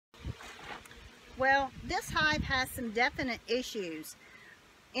Well, this hive has some definite issues.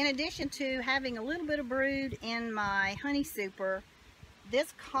 In addition to having a little bit of brood in my honey super,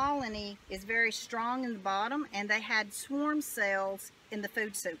 this colony is very strong in the bottom, and they had swarm cells in the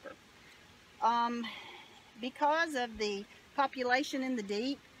food super. Because of the population in the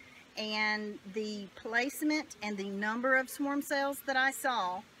deep and the placement and the number of swarm cells that I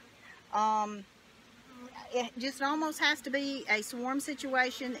saw, it just almost has to be a swarm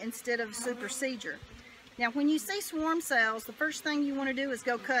situation instead of supercedure. Now, when you see swarm cells, the first thing you want to do is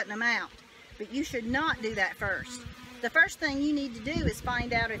go cutting them out, but you should not do that first. The first thing you need to do is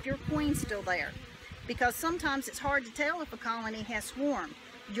find out if your queen's still there, because sometimes it's hard to tell if a colony has swarmed.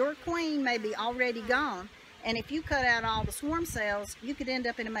 Your queen may be already gone, and if you cut out all the swarm cells, you could end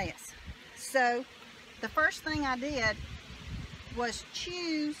up in a mess. So the first thing I did was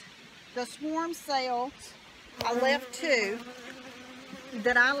choose the swarm cells. I left two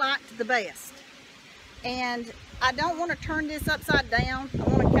that I liked the best. And I don't want to turn this upside down. I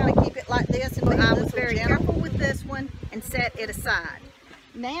want to kind of keep it like this, and I was very careful with this one and set it aside.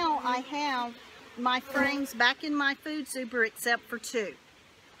 Now I have my frames back in my food super except for two.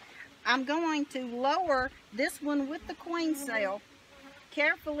 I'm going to lower this one with the queen cell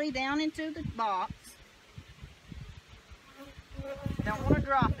carefully down into the box. Don't want to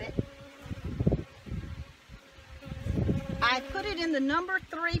drop it. I put it in the number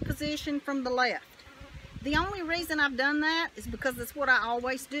 3 position from the left. The only reason I've done that is because that's what I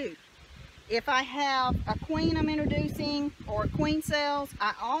always do. If I have a queen I'm introducing or queen cells,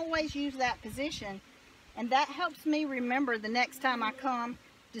 I always use that position, and that helps me remember the next time I come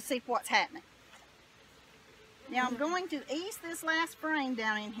to see what's happening. Now I'm going to ease this last frame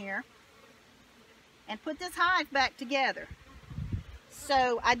down in here and put this hive back together.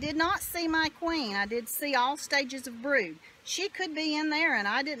 So I did not see my queen. I did see all stages of brood. She could be in there and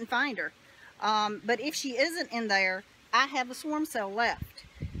I didn't find her. But if she isn't in there, I have a swarm cell left.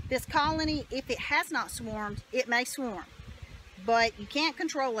 This colony, if it has not swarmed, it may swarm. But you can't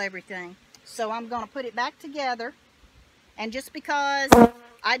control everything. So I'm going to put it back together. And just because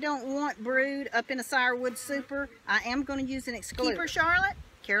I don't want brood up in a Sirewood super, I am going to use an excluder. Keeper Charlotte,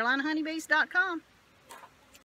 CarolinaHoneybees.com.